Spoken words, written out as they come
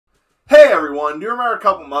everyone, do you remember a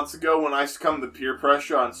couple months ago when I succumbed to peer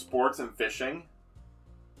pressure on sports and fishing?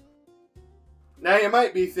 Now you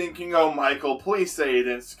might be thinking, oh Michael, please say you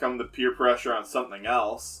didn't succumb to peer pressure on something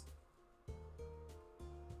else.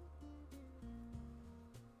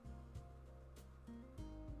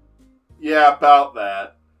 Yeah, about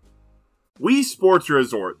that. Wii Sports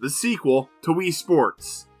Resort, the sequel to Wii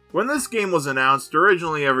Sports. When this game was announced,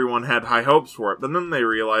 originally everyone had high hopes for it, but then they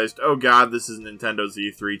realized, oh god, this is Nintendo's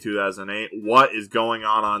E3 2008, what is going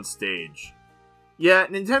on stage? Yeah,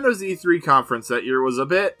 Nintendo's E3 conference that year was a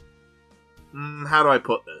bit... how do I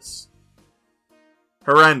put this?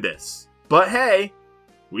 Horrendous. But hey,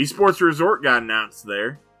 Wii Sports Resort got announced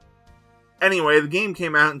there. Anyway, the game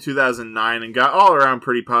came out in 2009 and got all around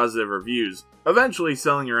pretty positive reviews, eventually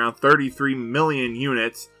selling around 33 million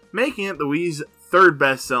units, making it the Wii's third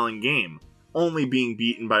best-selling game, only being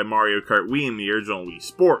beaten by Mario Kart Wii and the original Wii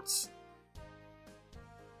Sports.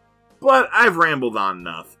 But I've rambled on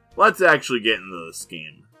enough. Let's actually get into this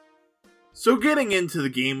game. So getting into the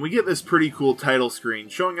game, we get this pretty cool title screen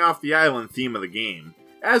showing off the island theme of the game,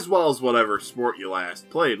 as well as whatever sport you last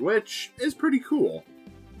played, which is pretty cool.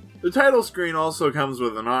 The title screen also comes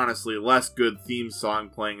with an honestly less good theme song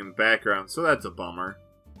playing in the background, so that's a bummer.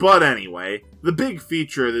 But anyway, the big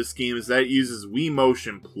feature of this game is that it uses Wii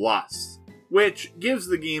Motion Plus, which gives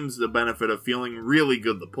the games the benefit of feeling really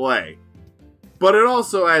good to play. But it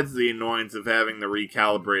also adds the annoyance of having to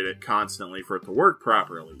recalibrate it constantly for it to work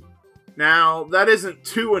properly. Now, that isn't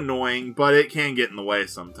too annoying, but it can get in the way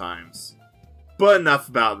sometimes. But enough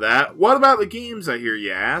about that. What about the games, I hear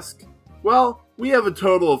you ask? Well, we have a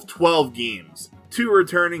total of 12 games, 2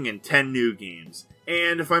 returning and 10 new games.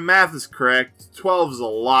 And if my math is correct, 12 is a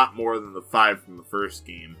lot more than the 5 from the first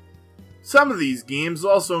game. Some of these games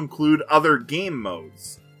also include other game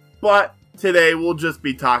modes, but today we'll just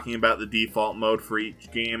be talking about the default mode for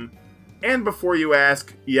each game. And before you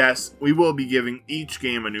ask, yes, we will be giving each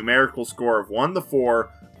game a numerical score of 1 to 4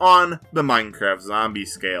 on the Minecraft Zombie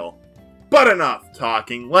scale. But enough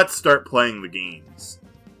talking, let's start playing the games.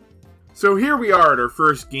 So here we are at our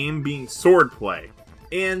first game being Swordplay,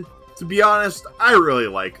 and to be honest, I really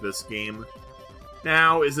like this game.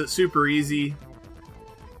 Now, is it super easy?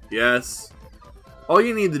 Yes. All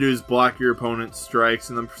you need to do is block your opponent's strikes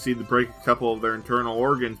and then proceed to break a couple of their internal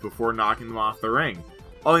organs before knocking them off the ring.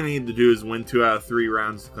 All you need to do is win 2 out of 3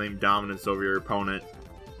 rounds to claim dominance over your opponent.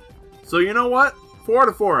 So you know what? 4 out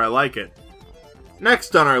of 4, I like it.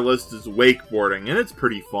 Next on our list is wakeboarding, and it's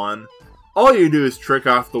pretty fun. All you do is trick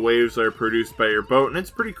off the waves that are produced by your boat, and it's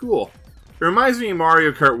pretty cool. It reminds me of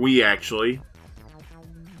Mario Kart Wii, actually.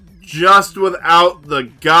 Just without the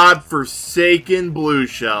godforsaken blue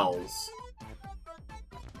shells.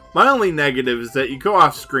 My only negative is that you go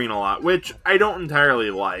off screen a lot, which I don't entirely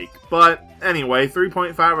like. But anyway,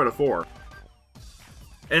 3.5 out of 4.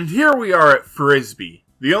 And here we are at Frisbee,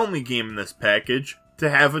 the only game in this package to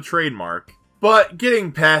have a trademark. But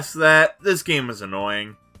getting past that, this game is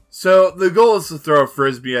annoying. So the goal is to throw a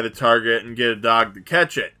Frisbee at a target and get a dog to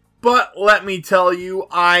catch it. But let me tell you,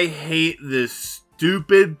 I hate this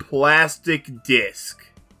stupid plastic disc.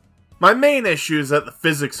 My main issue is that the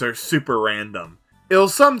physics are super random. It'll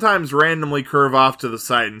sometimes randomly curve off to the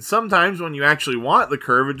side, and sometimes when you actually want the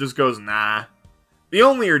curve, it just goes nah. The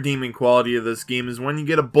only redeeming quality of this game is when you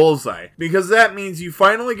get a bullseye, because that means you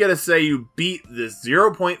finally get to say you beat this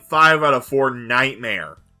 0.5 out of 4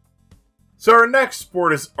 nightmare. So our next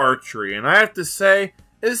sport is archery, and I have to say,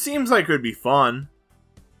 it seems like it would be fun.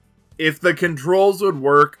 If the controls would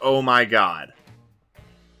work, oh my god.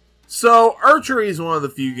 So, archery is one of the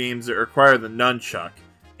few games that require the nunchuck,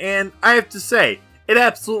 and I have to say, it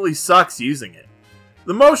absolutely sucks using it.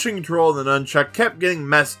 The motion control of the nunchuck kept getting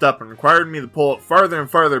messed up and required me to pull it farther and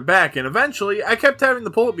farther back, and eventually, I kept having to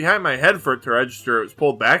pull it behind my head for it to register it was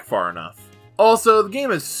pulled back far enough. Also, the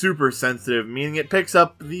game is super sensitive, meaning it picks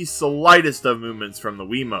up the slightest of movements from the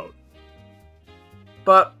Wiimote.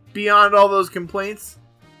 But, beyond all those complaints,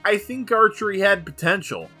 I think archery had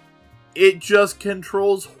potential. It just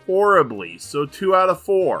controls horribly, so 2 out of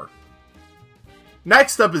 4.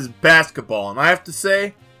 Next up is basketball, and I have to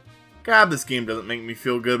say, god, this game doesn't make me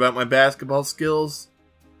feel good about my basketball skills.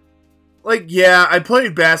 Like, yeah, I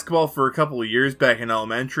played basketball for a couple of years back in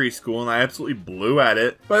elementary school, and I absolutely blew at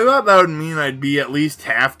it, but I thought that would mean I'd be at least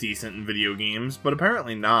half decent in video games, but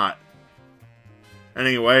apparently not.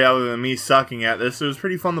 Anyway, other than me sucking at this, it was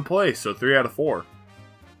pretty fun to play, so 3 out of 4.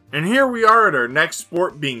 And here we are at our next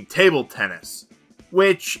sport being table tennis,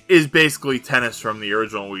 which is basically tennis from the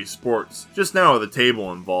original Wii Sports, just now with a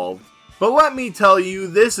table involved. But let me tell you,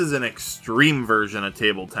 this is an extreme version of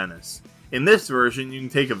table tennis. In this version, you can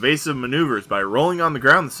take evasive maneuvers by rolling on the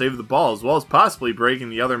ground to save the ball, as well as possibly breaking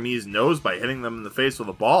the other Mii's nose by hitting them in the face with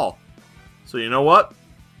a ball. So you know what?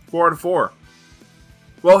 4 out of 4.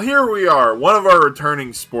 Well, here we are, one of our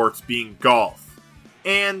returning sports being golf.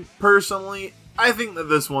 And, personally, I think that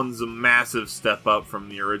this one's a massive step up from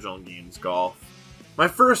the original game's golf. My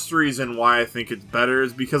first reason why I think it's better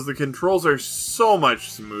is because the controls are so much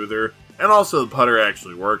smoother, and also the putter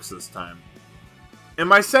actually works this time. And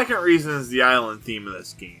my second reason is the island theme of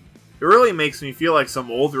this game. It really makes me feel like some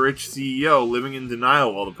old rich CEO living in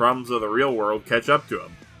denial while the problems of the real world catch up to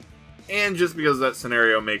him. And just because that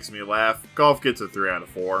scenario makes me laugh, golf gets a 3 out of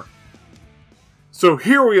 4. So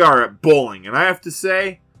here we are at bowling, and I have to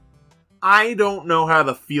say, I don't know how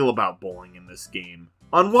to feel about bowling in this game.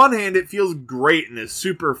 On one hand, it feels great and is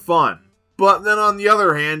super fun, but then on the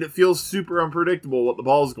other hand, it feels super unpredictable what the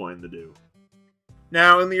ball is going to do.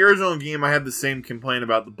 Now, in the original game, I had the same complaint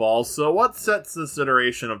about the ball, so what sets this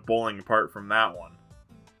iteration of bowling apart from that one?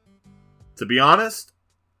 To be honest,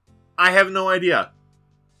 I have no idea.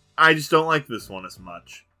 I just don't like this one as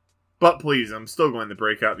much. But please, I'm still going to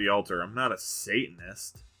break out the altar. I'm not a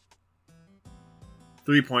Satanist.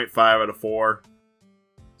 3.5 out of 4.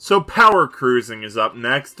 So power cruising is up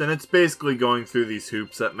next, and it's basically going through these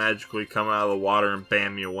hoops that magically come out of the water and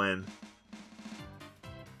bam, you win.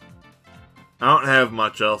 I don't have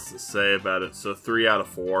much else to say about it, so 3 out of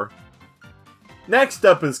 4. Next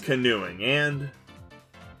up is canoeing, and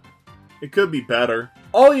it could be better.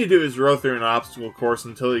 All you do is row through an obstacle course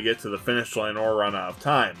until you get to the finish line or run out of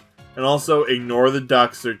time. And also, ignore the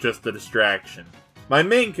ducks, they're just a distraction. My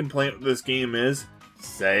main complaint with this game is,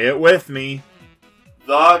 say it with me,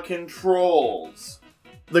 the controls.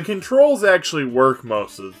 The controls actually work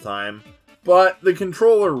most of the time, but the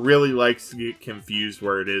controller really likes to get confused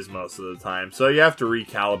where it is most of the time, so you have to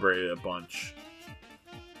recalibrate it a bunch.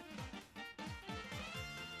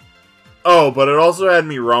 Oh, but it also had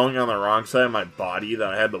me rowing on the wrong side of my body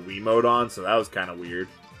that I had the Wii mode on, so that was kind of weird.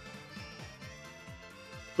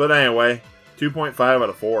 But anyway, 2.5 out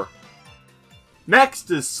of 4. Next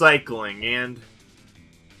is cycling, and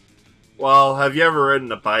well, have you ever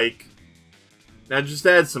ridden a bike? Now just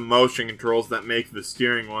add some motion controls that make the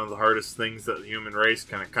steering one of the hardest things that the human race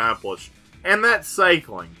can accomplish. And that's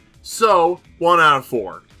cycling. So, 1 out of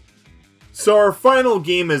 4. So our final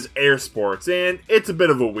game is Air Sports, and it's a bit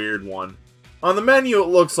of a weird one. On the menu it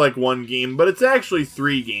looks like one game, but it's actually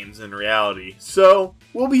 3 games in reality. So,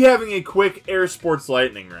 we'll be having a quick Air Sports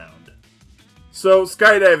lightning round. So,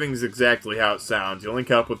 skydiving is exactly how it sounds. You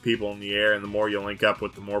link up with people in the air, and the more you link up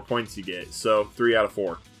with, the more points you get. So, 3 out of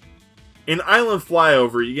 4. In Island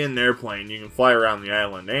Flyover, you get an airplane, you can fly around the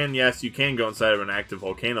island, and yes, you can go inside of an active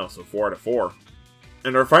volcano, so 4 out of 4.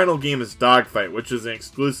 And our final game is Dogfight, which is an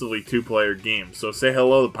exclusively 2-player game, so say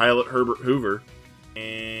hello to Pilot Herbert Hoover.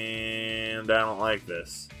 And I don't like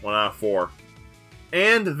this. 1 out of 4.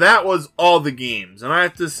 And that was all the games, and I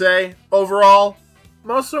have to say, overall,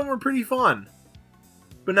 most of them were pretty fun.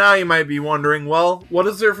 But now you might be wondering, well, what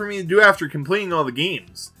is there for me to do after completing all the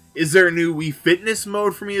games? Is there a new Wii Fitness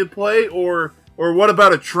mode for me to play, or what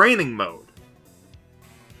about a training mode?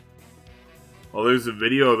 Well, there's a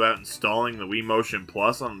video about installing the Wii Motion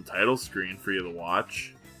Plus on the title screen for you to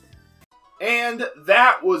watch. And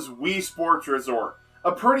that was Wii Sports Resort.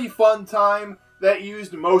 A pretty fun time that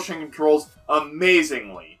used motion controls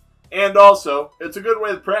amazingly. And also, it's a good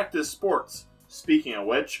way to practice sports. Speaking of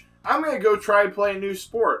which, I'm going to go try and play a new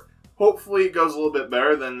sport. Hopefully it goes a little bit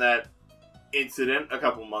better than that incident a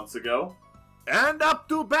couple months ago. And up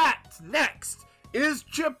to bat next is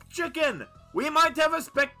Chip Chicken. We might have a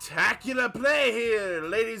spectacular play here,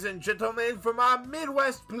 ladies and gentlemen, from our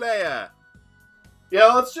Midwest player. Yeah,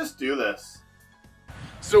 let's just do this.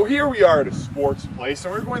 So here we are at a sports place,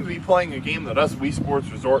 and we're going to be playing a game that us Wii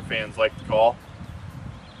Sports Resort fans like to call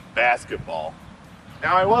basketball.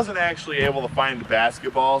 Now, I wasn't actually able to find a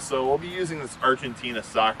basketball, so we'll be using this Argentina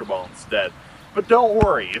soccer ball instead. But don't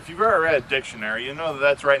worry, if you've ever read a dictionary, you know that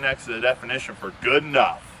that's right next to the definition for good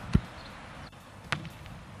enough.